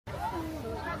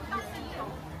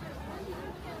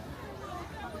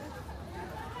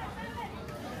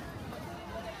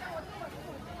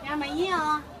没印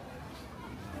啊。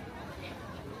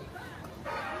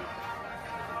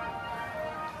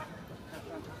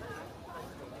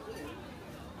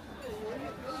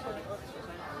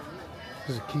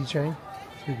This is a keychain.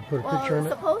 So you can put a picture in it.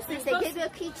 Supposedly they gave you a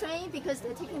keychain because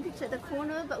they're taking a picture at the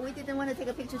corner, but we didn't want to take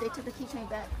a picture. They took the keychain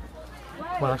back.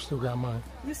 Well, I still got mine.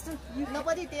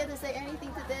 Nobody dared to say anything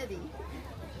to Daddy.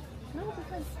 No,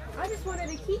 because I just wanted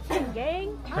a keychain,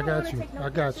 gang. I got you. I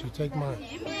got you. Take mine.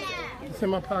 It's in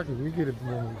my pocket. We get it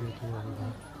when we get to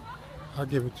everything. I'll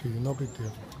give it to you. No big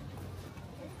deal.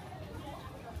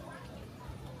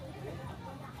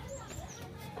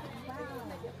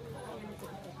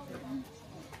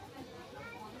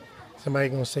 Somebody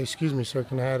gonna say, "Excuse me, sir,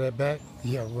 can I have that back?"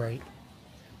 Yeah, right.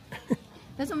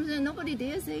 That's what I'm saying. Nobody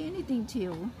dare say anything to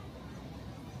you.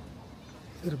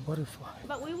 It's a butterfly.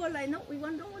 But we were like, no, we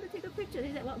don't want to take a picture.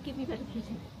 They said, well, give me back the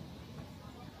keychain.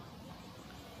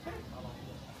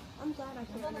 I'm glad I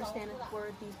can understand a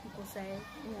word these people say.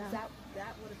 Yeah. That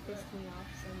would have pissed me off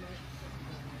so much.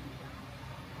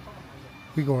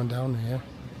 We going down there?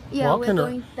 Yeah, Walking we're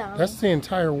going down. That's the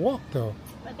entire walk, though.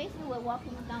 But basically, we're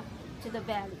walking down to the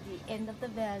valley, the end of the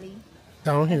valley.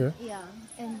 Down here. Yeah,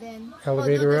 and then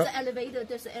elevator there's up. an elevator.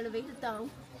 There's an elevator down,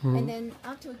 and then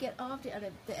after we get off the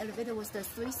elevator was the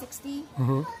 360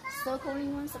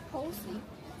 circling one supposedly,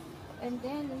 and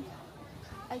then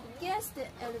I guess the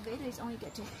elevator is only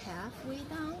get to halfway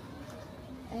down,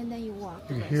 and then you walk.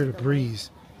 You can hear the breeze,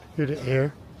 hear the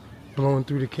air blowing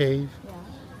through the cave. Yeah.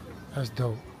 That's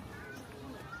dope.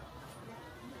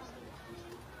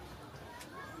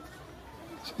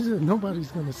 She said nobody's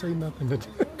gonna say nothing to do.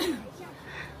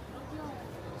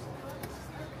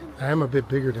 I am a bit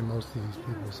bigger than most of these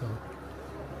people, so.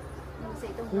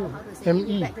 Ooh,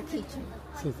 M.E. It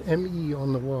says M.E.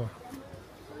 on the wall.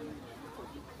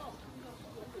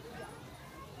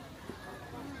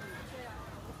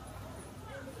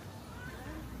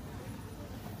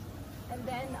 And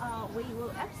then we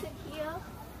will exit here.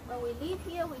 When we leave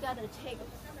here, we gotta take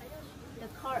the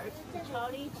cart to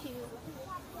Charlie to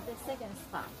the second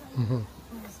spot.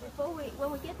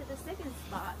 When we get to the second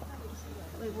spot,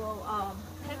 we will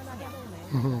text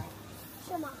him.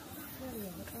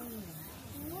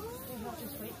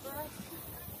 Just wait for us?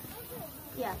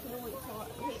 Yeah, he'll wait for us.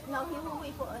 No, he will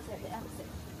wait for us at the exit.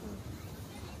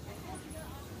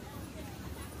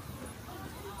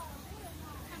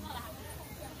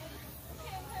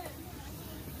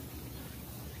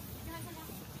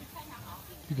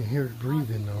 You can hear it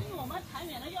breathing though. 我们船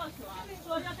员的要求啊，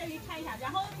说要带你看一下，然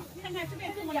后看看这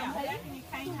边这么两排，给你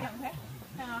看一下，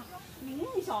看啊，明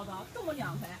晓得这么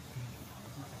两排。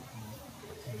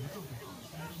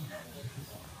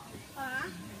啊？